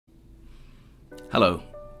Hello,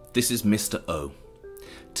 this is Mr. O.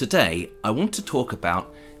 Today I want to talk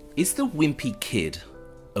about, is the Wimpy Kid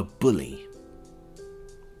a bully?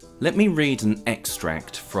 Let me read an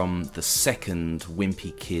extract from the second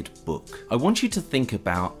Wimpy Kid book. I want you to think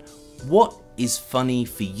about what is funny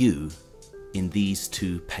for you in these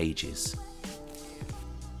 2 pages.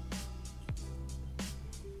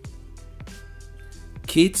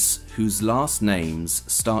 Kids whose last names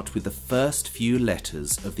start with the first few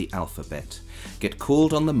letters of the alphabet get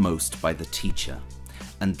called on the most by the teacher,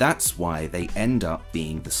 and that's why they end up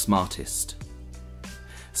being the smartest.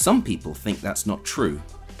 Some people think that's not true,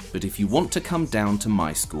 but if you want to come down to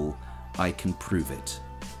my school, I can prove it.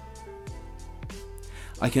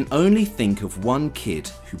 I can only think of one kid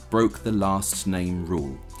who broke the last name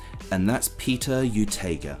rule, and that's Peter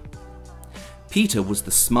Utega. Peter was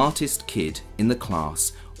the smartest kid in the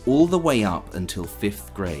class all the way up until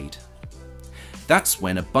 5th grade. That's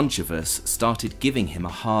when a bunch of us started giving him a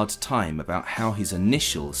hard time about how his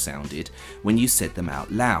initials sounded when you said them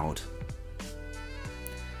out loud.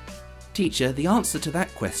 Teacher, the answer to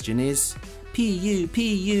that question is P-U,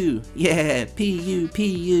 P-U, yeah, P-U,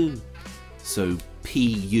 P-U. So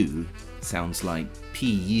P-U sounds like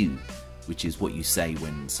P-U, which is what you say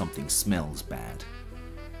when something smells bad.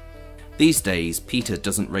 These days, Peter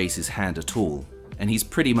doesn't raise his hand at all, and he's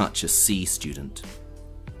pretty much a C student.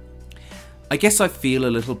 I guess I feel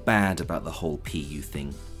a little bad about the whole PU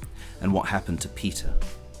thing, and what happened to Peter,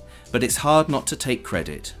 but it's hard not to take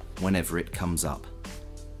credit whenever it comes up.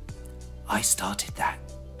 I started that.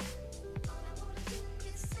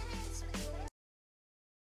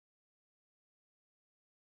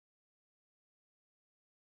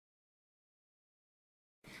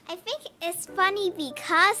 I think it's funny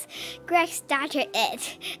because Greg started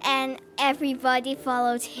it and everybody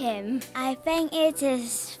followed him. I think it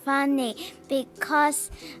is funny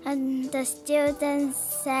because the student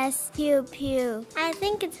says pew pew. I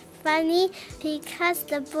think it's funny because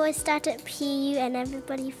the boy started PU and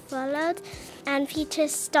everybody followed, and Peter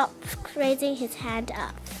stopped raising his hand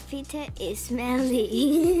up. Peter is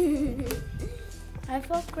smelly. I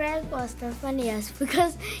thought Greg was the funniest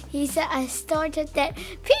because he said I started that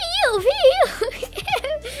PU,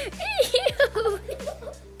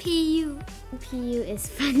 PU. PU is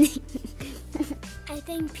funny. I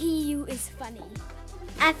think PU is funny.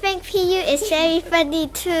 I think PU is very funny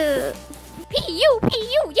too. PU,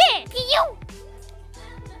 yeah, PU.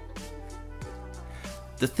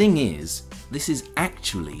 The thing is, this is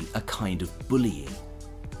actually a kind of bullying.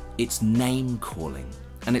 It's name calling.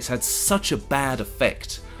 And it's had such a bad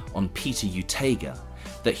effect on Peter Utega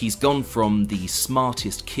that he's gone from the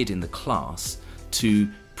smartest kid in the class to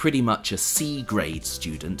pretty much a C grade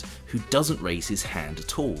student who doesn't raise his hand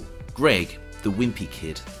at all. Greg, the Wimpy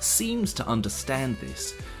Kid, seems to understand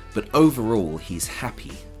this, but overall he's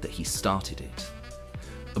happy that he started it.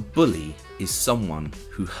 A bully is someone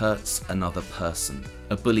who hurts another person.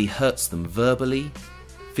 A bully hurts them verbally,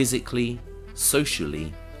 physically,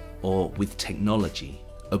 socially, or with technology.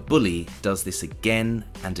 A bully does this again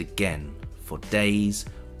and again for days,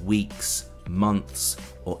 weeks, months,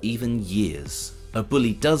 or even years. A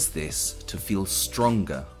bully does this to feel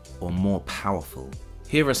stronger or more powerful.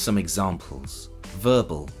 Here are some examples.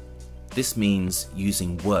 Verbal. This means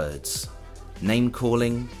using words.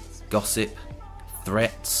 Name-calling, gossip,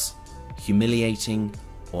 threats, humiliating,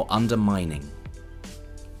 or undermining.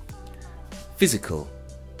 Physical.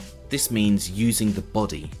 This means using the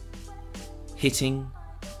body. Hitting,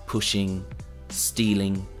 pushing,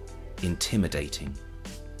 stealing, intimidating.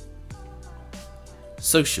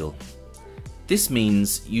 Social. This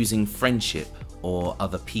means using friendship or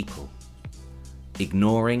other people.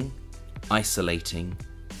 Ignoring, isolating,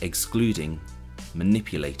 excluding,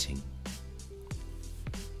 manipulating.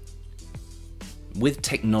 With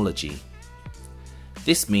technology.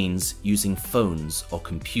 This means using phones or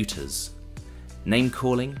computers.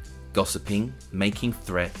 Name-calling, gossiping, making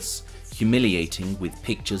threats, humiliating with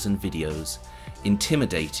pictures and videos,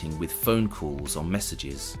 intimidating with phone calls or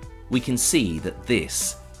messages. We can see that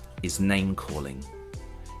this is name-calling.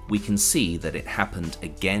 We can see that it happened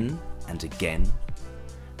again and again,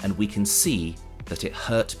 and we can see that it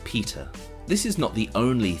hurt Peter. This is not the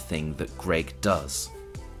only thing that Greg does.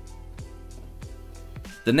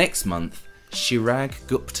 The next month, Chirag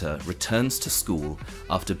Gupta returns to school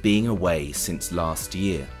after being away since last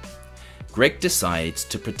year. Greg decides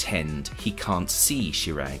to pretend he can't see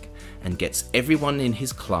Chirag and gets everyone in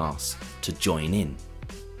his class to join in.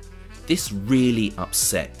 This really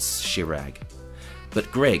upsets Chirag, but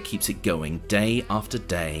Greg keeps it going day after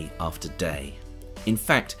day after day. In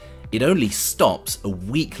fact, it only stops a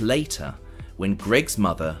week later when Greg's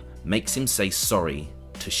mother makes him say sorry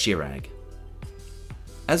to Chirag.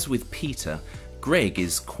 As with Peter, Greg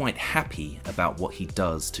is quite happy about what he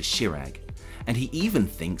does to Chirag, and he even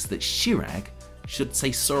thinks that Chirag should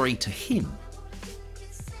say sorry to him.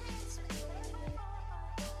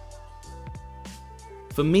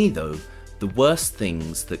 For me though, the worst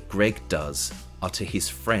things that Greg does are to his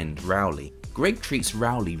friend Rowley. Greg treats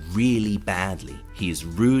Rowley really badly. He is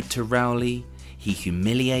rude to Rowley, he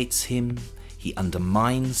humiliates him, he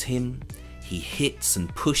undermines him, he hits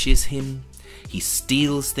and pushes him, he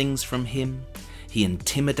steals things from him, he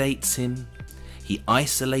intimidates him, he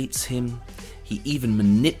isolates him, he even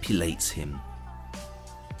manipulates him.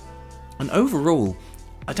 And overall,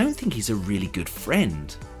 I don't think he's a really good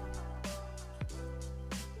friend.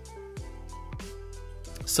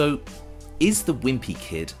 So, is the Wimpy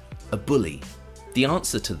Kid a bully? The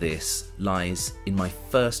answer to this lies in my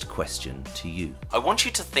first question to you. I want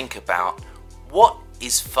you to think about what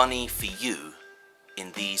is funny for you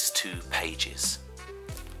in these 2 pages.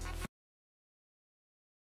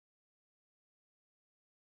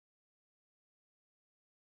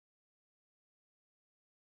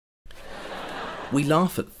 We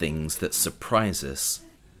laugh at things that surprise us.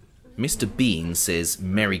 Mr. Bean says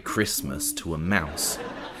Merry Christmas to a mouse.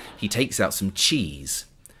 He takes out some cheese.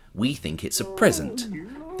 We think it's a present.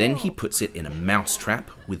 Then he puts it in a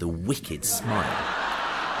mousetrap with a wicked smile.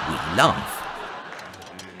 We laugh.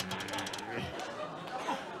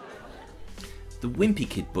 The Wimpy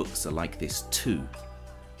Kid books are like this too.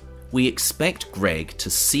 We expect Greg to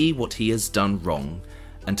see what he has done wrong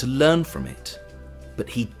and to learn from it. But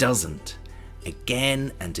he doesn't.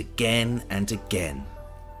 Again and again and again.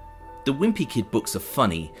 The Wimpy Kid books are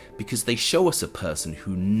funny because they show us a person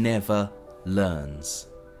who never learns.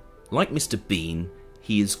 Like Mr. Bean,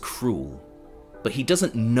 he is cruel, but he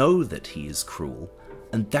doesn't know that he is cruel,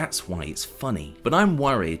 and that's why it's funny. But I'm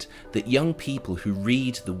worried that young people who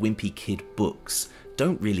read the Wimpy Kid books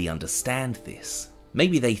don't really understand this.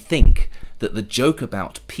 Maybe they think that the joke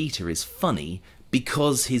about Peter is funny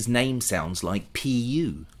because his name sounds like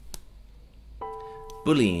PU.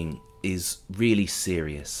 Bullying is really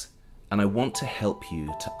serious, and I want to help you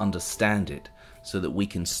to understand it so that we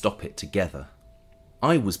can stop it together.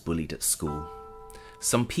 I was bullied at school.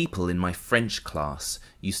 Some people in my French class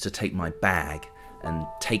used to take my bag and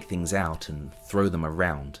take things out and throw them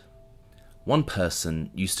around. One person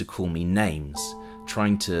used to call me names,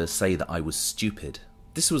 trying to say that I was stupid.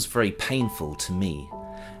 This was very painful to me,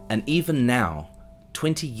 and even now,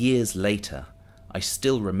 20 years later, I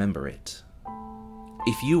still remember it.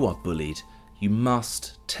 If you are bullied, you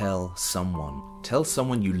must tell someone. Tell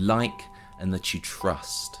someone you like and that you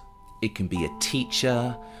trust. It can be a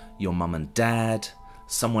teacher, your mum and dad,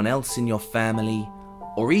 someone else in your family,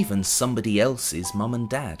 or even somebody else's mum and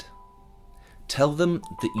dad. Tell them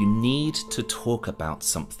that you need to talk about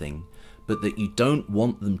something, but that you don't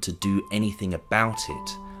want them to do anything about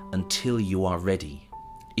it until you are ready.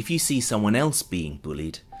 If you see someone else being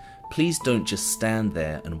bullied, please don't just stand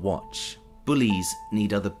there and watch. Bullies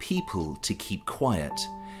need other people to keep quiet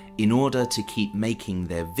in order to keep making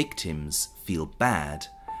their victims feel bad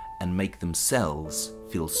and make themselves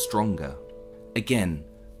feel stronger. Again,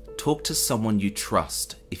 talk to someone you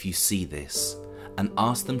trust if you see this and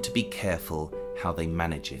ask them to be careful how they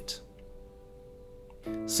manage it.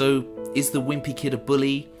 So, is the Wimpy Kid a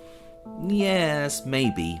bully? Yes,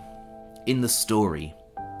 maybe. In the story.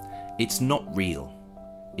 It's not real.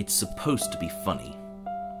 It's supposed to be funny.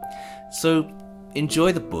 So,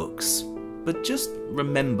 enjoy the books, but just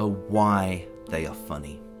remember why they are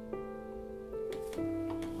funny.